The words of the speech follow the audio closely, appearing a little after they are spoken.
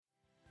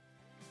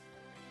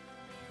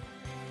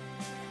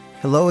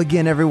Hello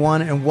again,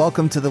 everyone, and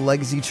welcome to the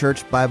Legacy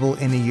Church Bible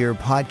in a Year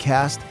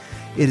podcast.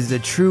 It is a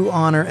true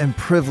honor and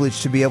privilege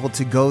to be able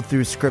to go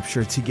through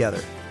Scripture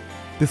together.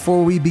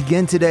 Before we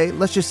begin today,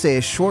 let's just say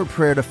a short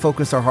prayer to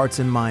focus our hearts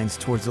and minds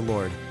towards the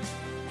Lord.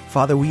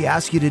 Father, we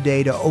ask you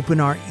today to open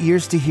our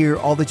ears to hear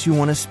all that you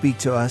want to speak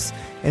to us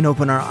and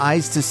open our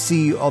eyes to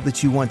see all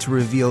that you want to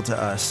reveal to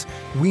us.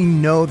 We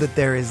know that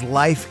there is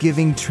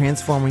life-giving,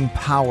 transforming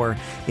power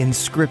in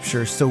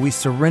Scripture, so we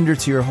surrender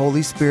to your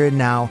Holy Spirit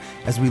now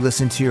as we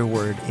listen to your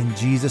word. In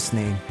Jesus'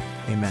 name,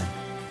 amen.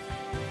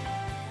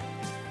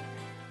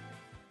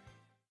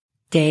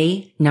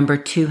 Day number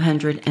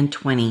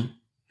 220,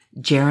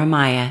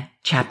 Jeremiah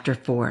chapter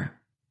 4.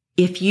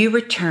 If you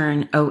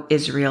return, O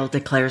Israel,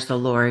 declares the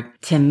Lord,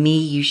 to me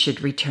you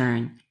should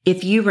return.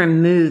 If you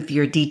remove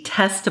your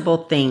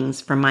detestable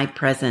things from my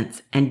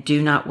presence and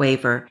do not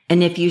waver,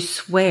 and if you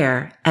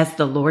swear, as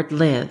the Lord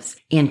lives,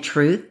 in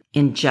truth,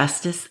 in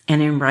justice,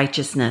 and in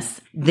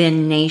righteousness,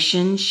 then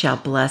nations shall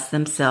bless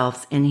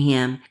themselves in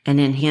him, and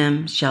in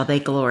him shall they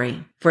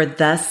glory. For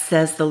thus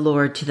says the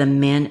Lord to the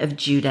men of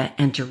Judah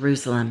and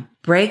Jerusalem,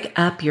 break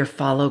up your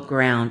fallow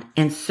ground,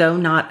 and sow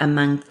not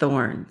among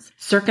thorns.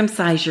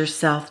 Circumcise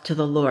yourself to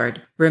the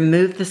Lord.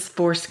 Remove the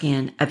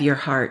foreskin of your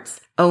hearts,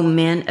 O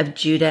men of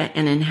Judah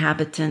and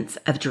inhabitants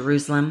of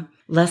Jerusalem,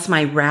 lest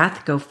my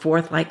wrath go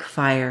forth like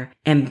fire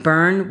and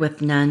burn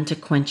with none to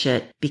quench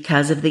it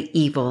because of the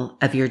evil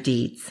of your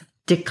deeds.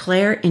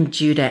 Declare in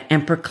Judah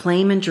and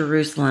proclaim in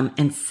Jerusalem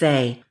and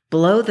say,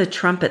 blow the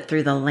trumpet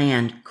through the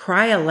land,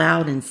 cry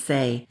aloud and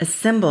say,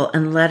 assemble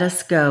and let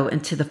us go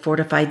into the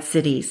fortified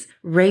cities.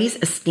 Raise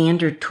a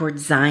standard toward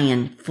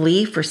Zion,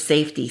 flee for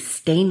safety,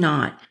 stay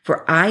not,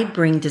 for I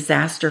bring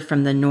disaster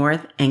from the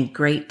north and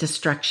great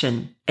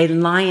destruction. A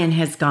lion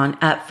has gone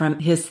up from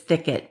his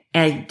thicket.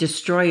 A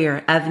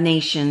destroyer of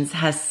nations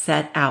has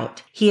set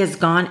out. He has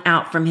gone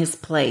out from his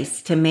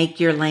place to make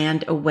your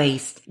land a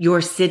waste.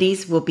 Your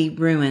cities will be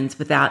ruins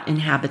without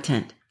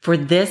inhabitant. For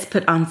this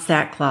put on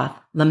sackcloth,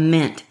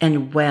 lament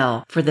and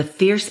wail, for the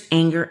fierce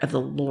anger of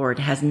the Lord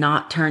has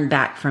not turned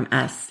back from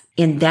us.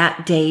 In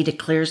that day,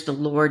 declares the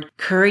Lord,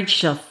 courage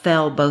shall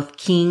fail both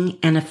king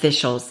and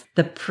officials.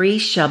 The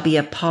priests shall be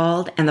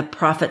appalled and the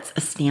prophets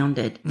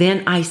astounded.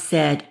 Then I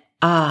said,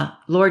 ah,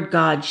 Lord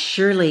God,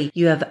 surely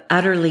you have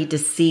utterly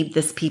deceived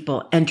this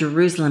people and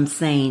Jerusalem,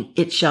 saying,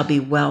 it shall be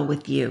well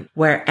with you,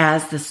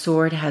 whereas the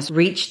sword has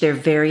reached their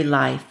very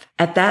life.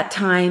 At that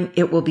time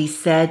it will be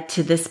said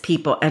to this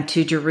people and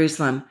to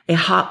Jerusalem, a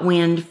hot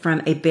wind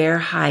from a bare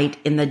height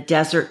in the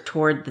desert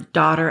toward the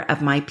daughter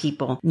of my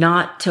people,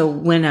 not to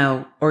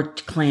winnow or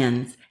to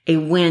cleanse. A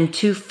wind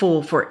too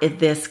full for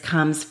this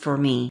comes for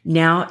me.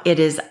 Now it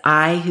is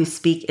I who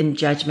speak in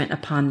judgment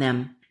upon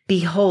them.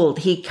 Behold,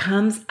 he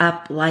comes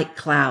up like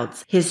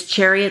clouds, his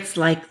chariots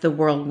like the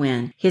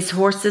whirlwind. His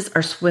horses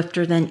are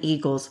swifter than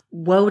eagles.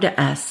 Woe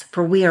to us,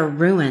 for we are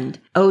ruined.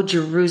 O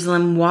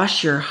Jerusalem,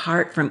 wash your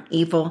heart from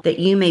evil, that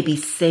you may be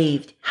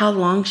saved. How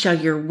long shall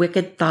your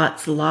wicked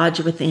thoughts lodge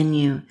within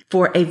you?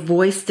 For a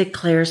voice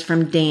declares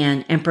from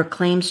Dan and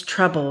proclaims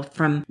trouble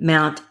from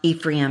Mount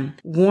Ephraim.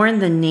 Warn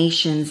the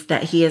nations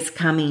that he is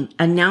coming.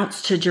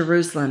 Announce to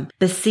Jerusalem,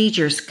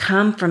 besiegers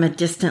come from a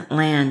distant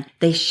land.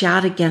 They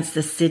shout against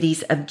the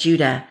cities of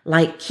Judah.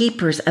 Like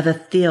keepers of a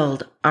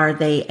field are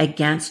they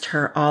against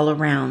her all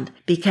around,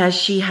 because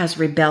she has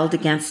rebelled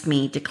against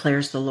me,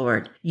 declares the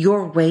Lord.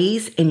 Your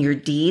ways and your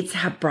deeds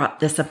have brought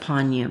this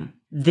upon you.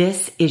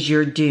 This is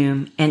your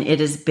doom, and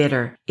it is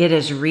bitter. It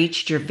has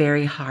reached your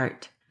very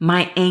heart.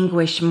 My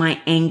anguish,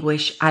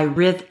 I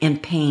writhe in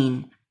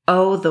pain.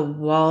 Oh, the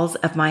walls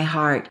of my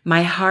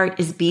heart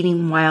is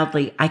beating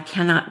wildly. I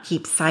cannot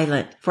keep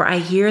silent, for I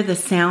hear the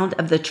sound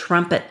of the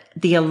trumpet,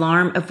 the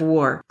alarm of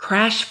war.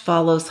 Crash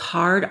follows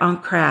hard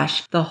on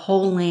crash. The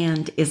whole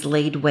land is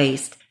laid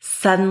waste.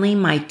 Suddenly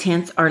my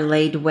tents are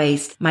laid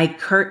waste, my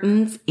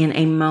curtains in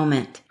a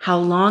moment. How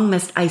long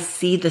must I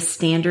see the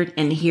standard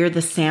and hear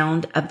the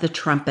sound of the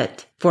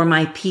trumpet? For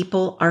my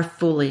people are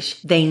foolish.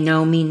 They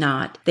know me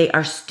not. They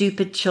are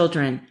stupid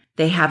children.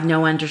 They have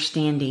no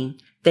understanding.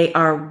 They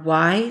are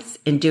wise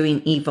in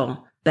doing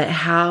evil, but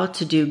how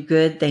to do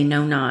good they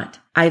know not.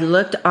 I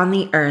looked on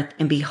the earth,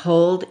 and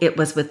behold, it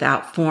was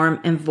without form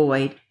and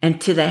void, and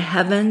to the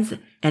heavens,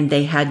 and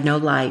they had no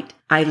light.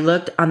 I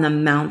looked on the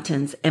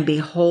mountains, and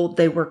behold,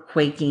 they were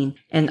quaking,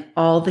 and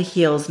all the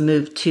hills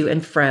moved to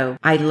and fro.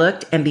 I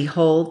looked, and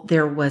behold,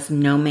 there was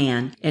no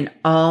man, and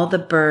all the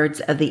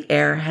birds of the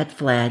air had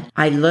fled.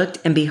 I looked,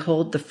 and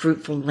behold, the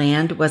fruitful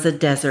land was a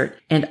desert,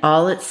 and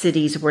all its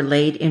cities were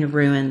laid in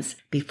ruins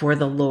before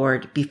the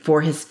Lord,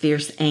 before his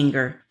fierce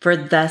anger. For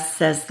thus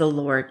says the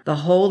Lord, the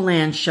whole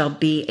land shall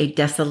be a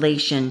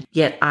desolation,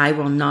 yet I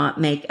will not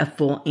make a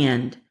full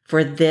end.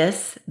 For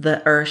this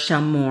the earth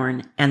shall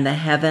mourn, and the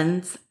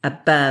heavens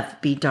above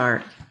be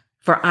dark.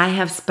 For I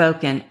have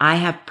spoken, I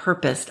have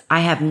purposed, I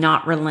have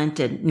not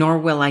relented, nor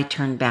will I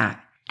turn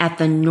back. At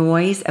the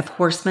noise of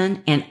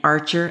horseman and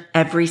archer,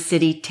 every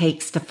city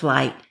takes to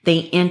flight.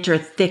 They enter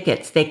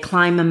thickets, they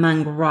climb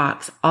among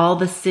rocks. All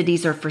the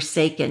cities are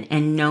forsaken,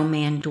 and no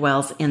man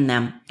dwells in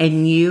them.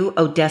 And you,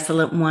 O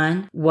desolate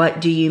one,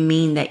 what do you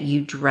mean that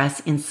you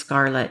dress in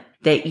scarlet?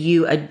 That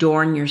you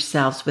adorn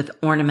yourselves with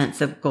ornaments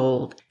of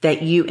gold,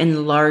 that you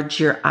enlarge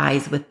your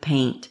eyes with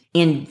paint.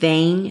 In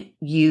vain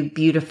you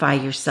beautify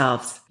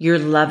yourselves. Your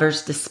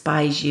lovers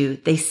despise you.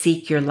 They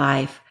seek your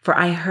life. For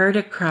I heard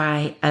a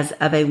cry as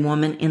of a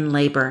woman in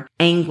labor,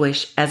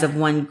 anguish as of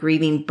one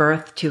grieving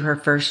birth to her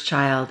first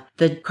child.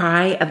 The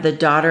cry of the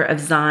daughter of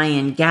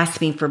Zion,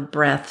 gasping for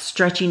breath,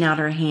 stretching out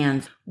her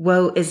hands.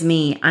 Woe is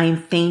me, I am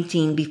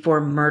fainting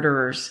before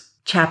murderers.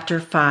 Chapter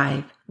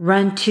 5.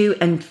 Run to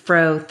and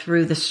fro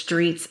through the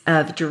streets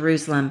of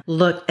Jerusalem.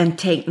 Look and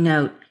take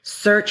note.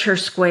 Search her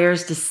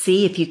squares to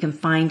see if you can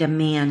find a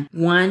man,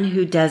 one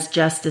who does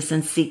justice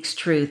and seeks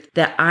truth,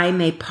 that I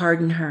may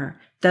pardon her.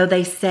 Though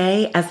they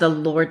say, as the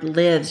Lord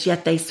lives,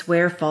 yet they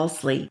swear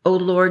falsely. O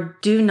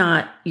Lord, do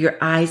not your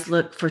eyes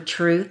look for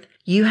truth?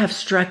 You have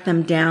struck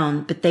them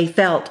down, but they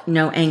felt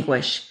no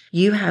anguish.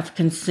 You have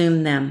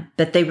consumed them,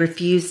 but they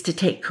refused to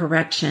take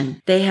correction.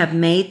 They have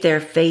made their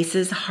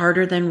faces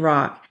harder than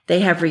rock. They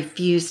have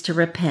refused to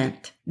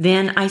repent.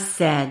 Then I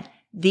said,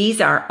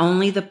 these are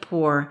only the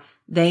poor.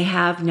 They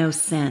have no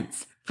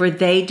sense, for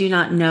they do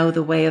not know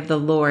the way of the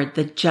Lord,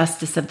 the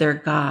justice of their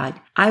God.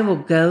 I will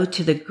go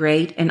to the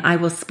great and I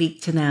will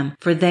speak to them,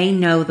 for they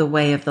know the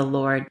way of the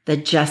Lord, the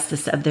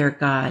justice of their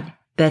God.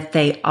 But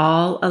they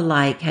all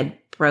alike had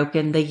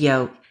broken the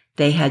yoke.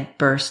 They had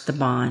burst the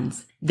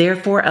bonds.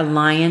 Therefore a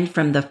lion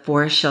from the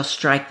forest shall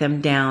strike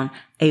them down.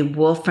 A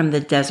wolf from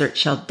the desert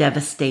shall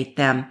devastate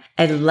them.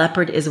 A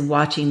leopard is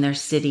watching their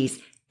cities.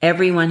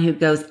 Everyone who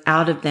goes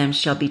out of them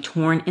shall be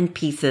torn in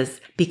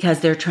pieces, because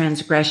their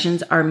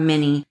transgressions are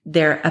many,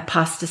 their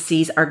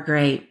apostasies are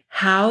great.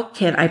 How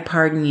can I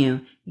pardon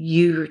you?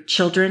 Your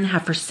children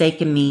have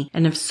forsaken me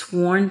and have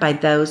sworn by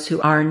those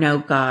who are no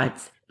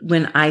gods.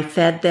 When I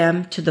fed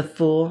them to the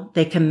full,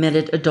 they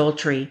committed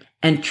adultery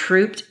and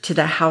trooped to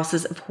the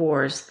houses of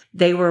whores.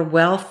 They were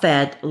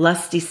well-fed,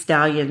 lusty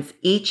stallions,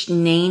 each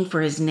neighing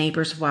for his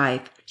neighbor's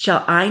wife.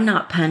 Shall I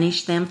not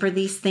punish them for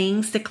these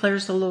things,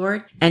 declares the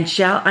Lord? And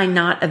shall I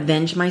not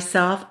avenge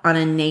myself on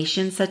a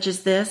nation such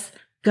as this?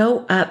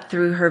 Go up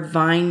through her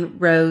vine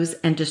rows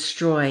and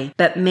destroy,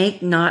 but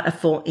make not a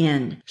full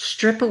end.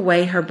 Strip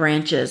away her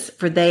branches,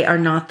 for they are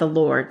not the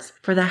Lord's.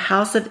 For the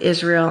house of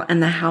Israel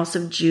and the house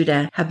of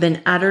Judah have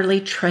been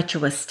utterly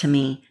treacherous to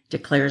me,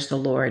 declares the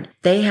Lord.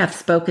 They have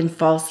spoken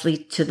falsely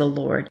to the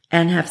Lord,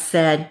 and have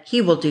said, He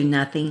will do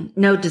nothing.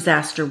 No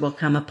disaster will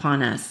come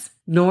upon us,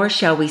 nor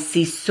shall we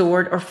see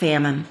sword or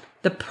famine.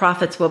 The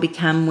prophets will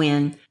become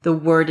wind. The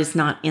word is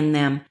not in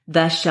them.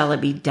 Thus shall it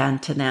be done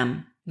to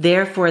them.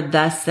 Therefore,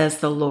 thus says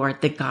the Lord,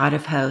 the God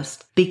of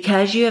hosts,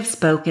 because you have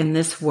spoken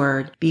this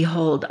word,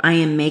 behold, I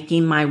am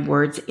making my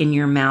words in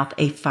your mouth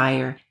a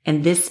fire,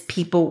 and this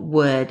people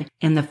wood,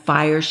 and the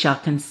fire shall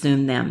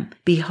consume them.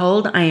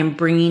 Behold, I am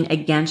bringing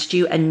against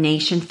you a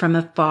nation from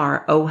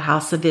afar, O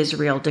house of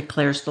Israel,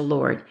 declares the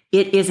Lord.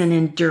 It is an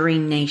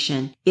enduring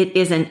nation. It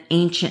is an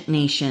ancient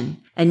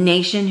nation, a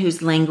nation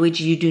whose language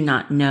you do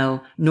not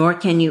know, nor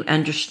can you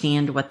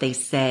understand what they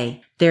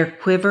say. Their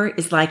quiver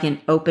is like an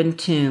open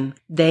tomb.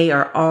 They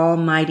are all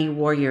mighty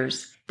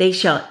warriors. They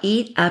shall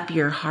eat up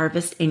your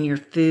harvest and your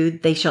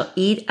food. They shall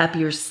eat up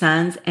your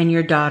sons and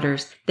your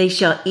daughters. They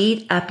shall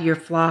eat up your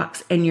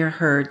flocks and your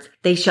herds.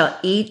 They shall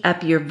eat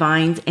up your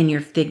vines and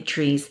your fig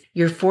trees.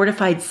 Your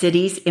fortified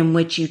cities in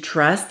which you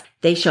trust,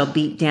 they shall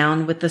beat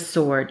down with the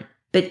sword.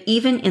 But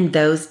even in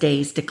those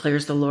days,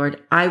 declares the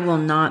Lord, I will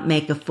not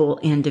make a full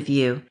end of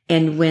you.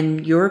 And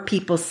when your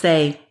people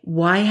say,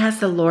 why has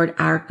the Lord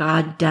our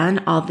God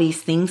done all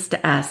these things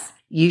to us?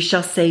 You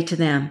shall say to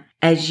them,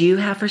 as you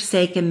have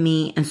forsaken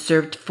me and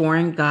served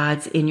foreign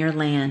gods in your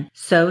land,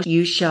 so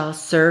you shall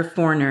serve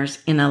foreigners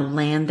in a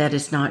land that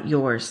is not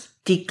yours.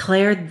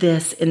 Declare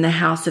this in the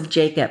house of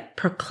Jacob.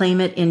 Proclaim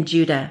it in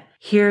Judah.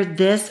 Hear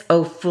this,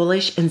 O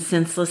foolish and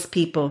senseless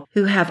people,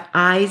 who have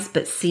eyes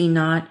but see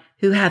not,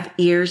 who have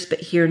ears but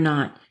hear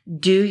not.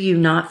 Do you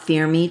not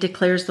fear me,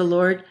 declares the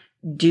Lord?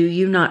 Do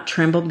you not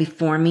tremble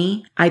before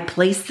me? I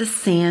place the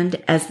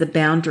sand as the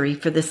boundary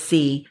for the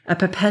sea, a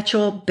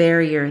perpetual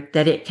barrier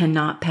that it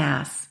cannot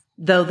pass.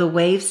 Though the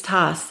waves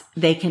toss,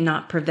 they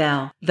cannot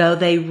prevail. Though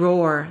they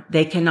roar,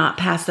 they cannot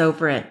pass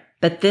over it.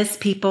 But this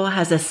people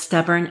has a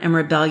stubborn and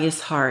rebellious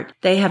heart.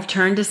 They have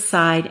turned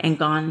aside and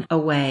gone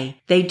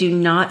away. They do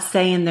not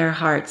say in their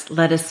hearts,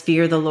 let us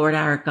fear the Lord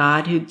our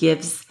God, who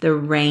gives the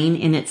rain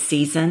in its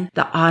season,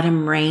 the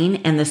autumn rain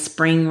and the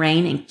spring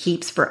rain, and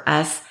keeps for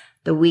us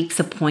the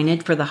weeks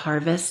appointed for the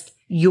harvest.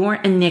 Your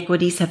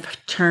iniquities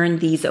have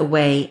turned these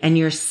away, and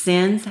your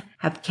sins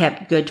have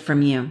kept good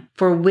from you.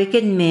 For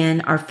wicked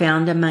men are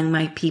found among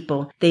my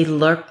people. They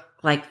lurk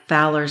like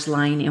fowlers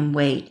lying in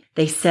wait.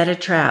 They set a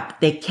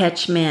trap. They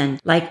catch men.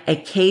 Like a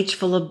cage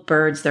full of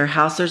birds, their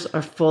houses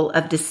are full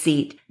of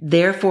deceit.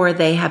 Therefore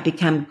they have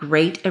become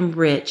great and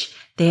rich.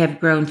 They have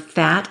grown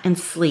fat and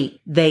sleek.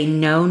 They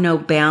know no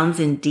bounds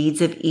in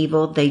deeds of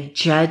evil. They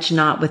judge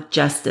not with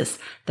justice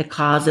the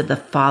cause of the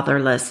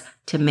fatherless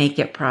to make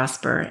it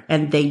prosper,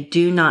 and they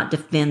do not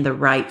defend the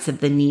rights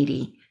of the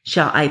needy.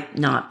 Shall I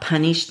not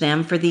punish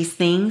them for these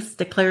things,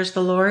 declares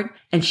the Lord?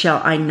 And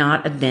shall I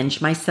not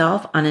avenge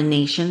myself on a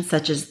nation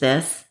such as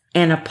this?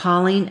 An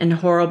appalling and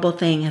horrible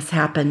thing has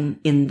happened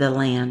in the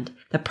land.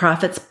 The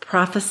prophets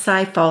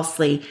prophesy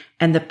falsely,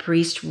 and the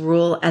priests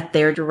rule at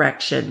their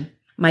direction.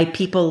 My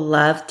people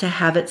love to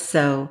have it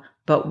so,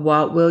 but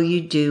what will you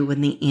do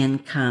when the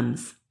end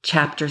comes?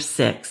 Chapter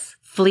 6.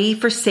 Flee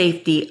for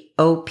safety,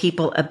 O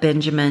people of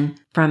Benjamin,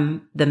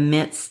 from the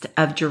midst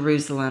of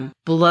Jerusalem.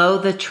 Blow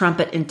the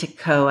trumpet in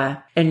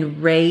Tekoa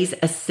and raise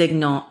a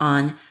signal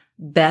on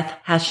Beth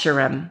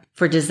Hasharim,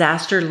 for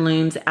disaster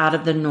looms out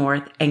of the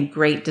north and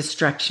great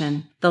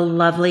destruction. The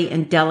lovely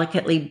and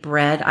delicately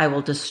bred I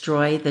will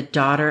destroy, the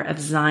daughter of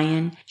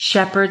Zion.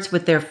 Shepherds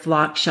with their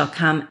flocks shall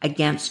come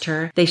against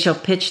her. They shall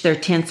pitch their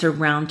tents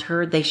around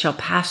her. They shall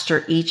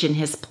pasture each in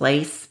his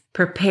place.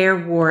 Prepare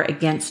war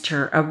against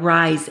her.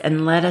 Arise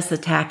and let us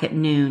attack at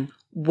noon.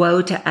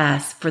 Woe to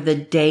us, for the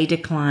day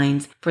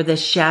declines, for the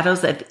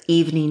shadows of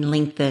evening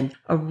lengthen.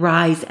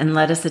 Arise and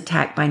let us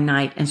attack by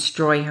night and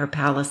destroy her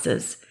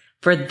palaces.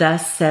 For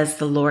thus says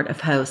the Lord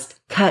of hosts,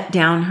 cut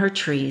down her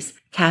trees,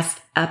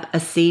 cast up a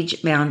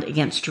siege mound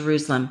against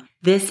Jerusalem.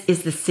 This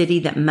is the city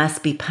that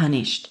must be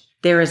punished.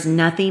 There is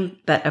nothing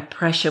but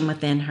oppression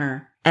within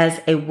her.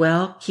 As a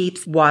well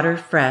keeps water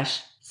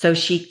fresh, so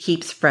she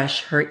keeps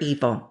fresh her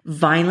evil.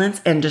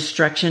 Violence and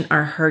destruction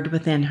are heard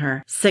within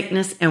her.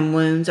 Sickness and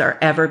wounds are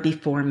ever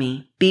before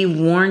me. Be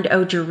warned,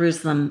 O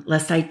Jerusalem,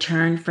 lest I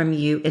turn from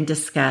you in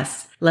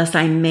disgust, lest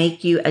I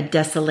make you a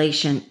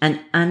desolation, an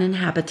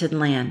uninhabited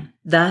land.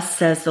 Thus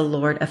says the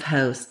Lord of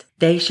hosts,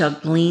 they shall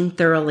glean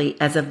thoroughly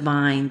as a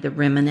vine the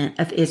remnant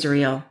of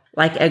Israel.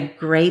 Like a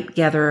grape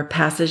gatherer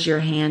passes your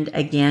hand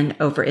again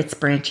over its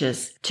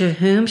branches. To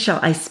whom shall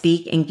I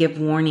speak and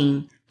give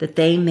warning that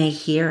they may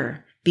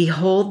hear?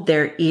 Behold,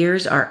 their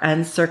ears are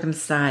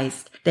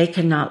uncircumcised. They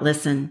cannot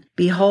listen.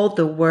 Behold,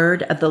 the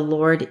word of the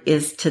Lord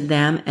is to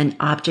them an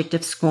object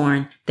of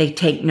scorn. They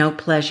take no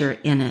pleasure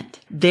in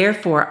it.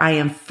 Therefore, I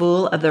am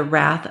full of the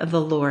wrath of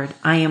the Lord.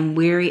 I am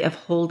weary of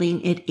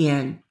holding it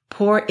in.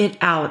 Pour it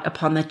out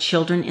upon the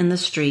children in the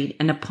street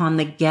and upon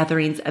the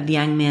gatherings of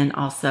young men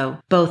also.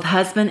 Both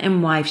husband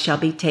and wife shall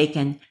be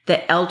taken,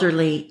 the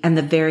elderly and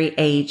the very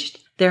aged.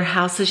 Their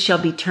houses shall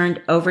be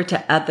turned over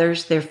to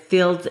others, their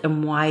fields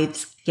and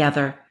wives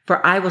together.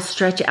 For I will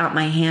stretch out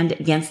my hand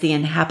against the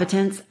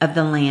inhabitants of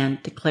the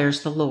land,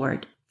 declares the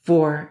Lord.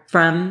 For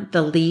from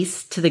the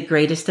least to the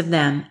greatest of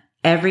them,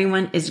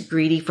 everyone is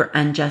greedy for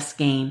unjust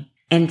gain.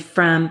 And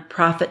from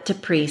prophet to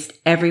priest,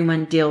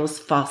 everyone deals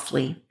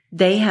falsely.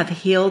 They have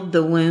healed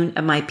the wound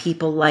of my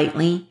people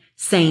lightly,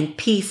 saying,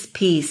 peace,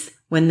 peace,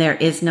 when there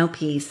is no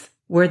peace.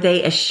 Were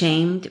they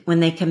ashamed when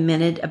they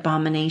committed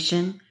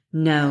abomination?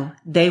 No,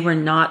 they were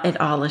not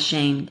at all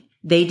ashamed.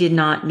 They did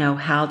not know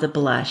how to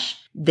blush.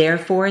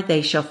 Therefore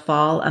they shall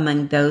fall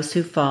among those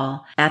who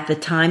fall. At the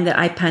time that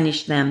I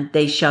punish them,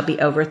 they shall be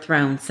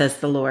overthrown, says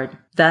the Lord.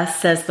 Thus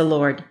says the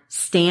Lord,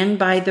 stand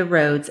by the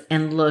roads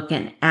and look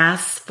and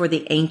ask for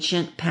the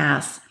ancient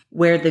paths,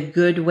 where the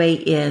good way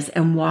is,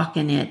 and walk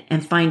in it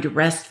and find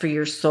rest for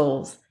your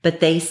souls. But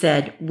they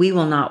said, we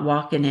will not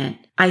walk in it.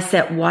 I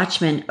set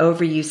watchmen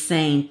over you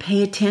saying,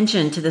 pay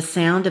attention to the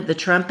sound of the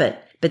trumpet.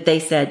 But they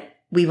said,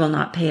 we will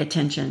not pay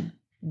attention.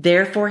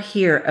 Therefore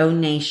hear, O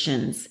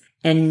nations,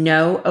 and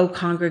know, O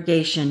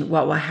congregation,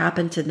 what will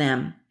happen to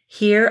them.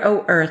 Hear,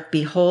 O earth,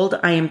 behold,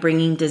 I am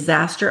bringing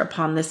disaster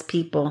upon this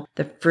people,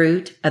 the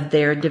fruit of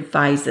their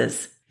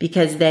devices,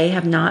 because they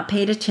have not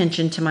paid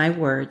attention to my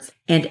words,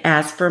 and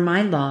as for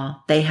my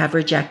law, they have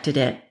rejected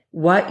it.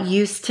 What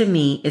use to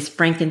me is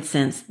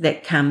frankincense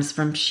that comes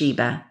from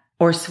Sheba,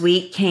 or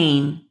sweet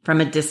cane from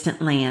a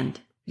distant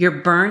land? Your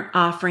burnt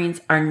offerings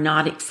are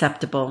not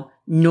acceptable,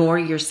 nor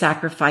your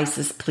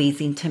sacrifices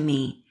pleasing to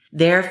me.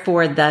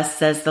 Therefore, thus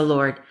says the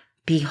Lord,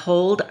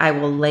 behold, I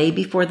will lay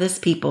before this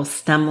people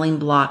stumbling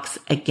blocks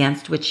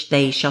against which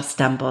they shall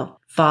stumble.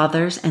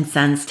 Fathers and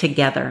sons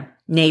together,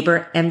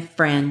 neighbor and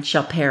friend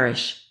shall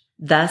perish.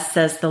 Thus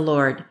says the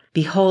Lord,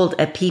 behold,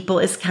 a people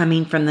is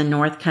coming from the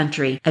north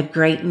country. A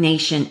great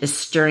nation is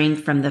stirring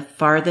from the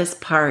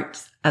farthest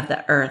parts of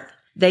the earth.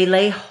 They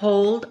lay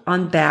hold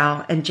on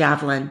bow and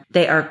javelin.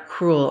 They are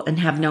cruel and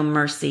have no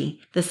mercy.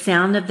 The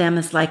sound of them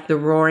is like the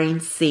roaring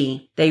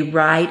sea. They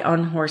ride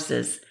on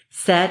horses,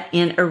 set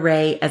in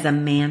array as a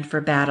man for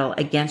battle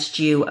against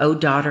you, O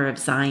daughter of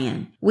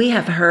Zion. We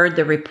have heard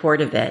the report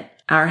of it.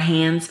 Our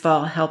hands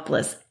fall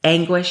helpless.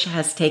 Anguish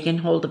has taken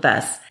hold of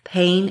us,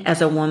 pain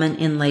as a woman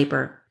in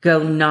labor.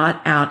 Go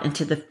not out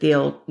into the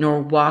field,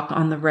 nor walk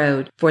on the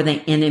road, for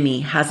the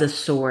enemy has a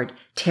sword.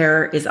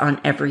 Terror is on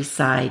every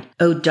side.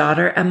 O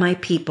daughter of my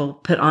people,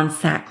 put on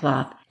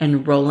sackcloth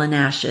and roll in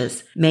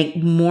ashes.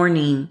 Make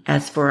mourning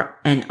as for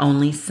an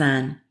only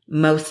son.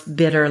 Most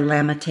bitter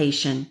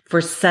lamentation, for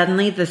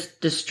suddenly the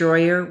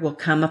destroyer will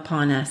come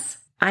upon us.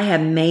 I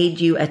have made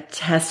you a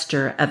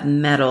tester of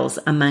metals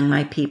among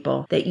my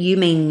people, that you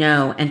may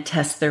know and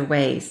test their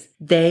ways.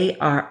 They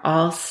are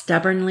all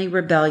stubbornly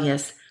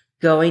rebellious,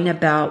 going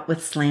about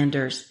with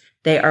slanders.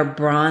 They are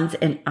bronze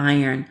and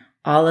iron.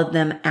 All of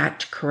them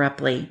act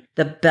corruptly.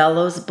 The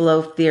bellows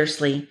blow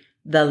fiercely.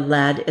 The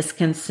lead is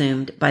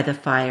consumed by the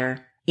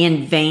fire.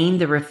 In vain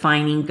the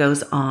refining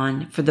goes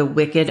on, for the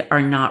wicked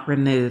are not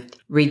removed.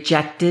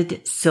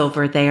 Rejected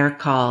silver they are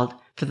called,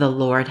 for the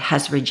Lord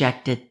has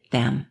rejected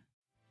them.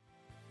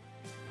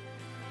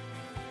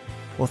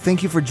 Well,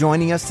 thank you for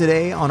joining us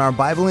today on our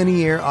Bible in a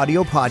Year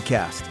audio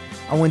podcast.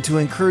 I want to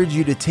encourage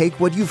you to take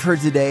what you've heard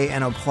today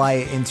and apply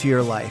it into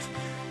your life,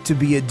 to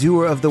be a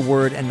doer of the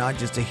word and not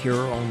just a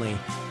hearer only.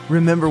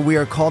 Remember, we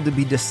are called to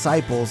be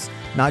disciples,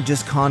 not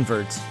just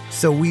converts.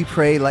 So we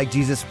pray like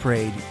Jesus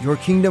prayed, your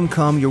kingdom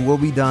come, your will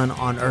be done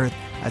on earth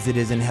as it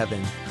is in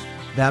heaven.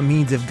 That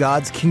means if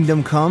God's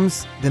kingdom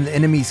comes, then the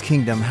enemy's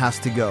kingdom has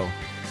to go.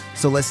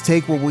 So let's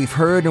take what we've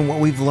heard and what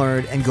we've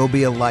learned and go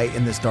be a light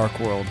in this dark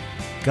world.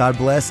 God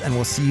bless, and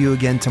we'll see you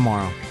again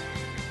tomorrow.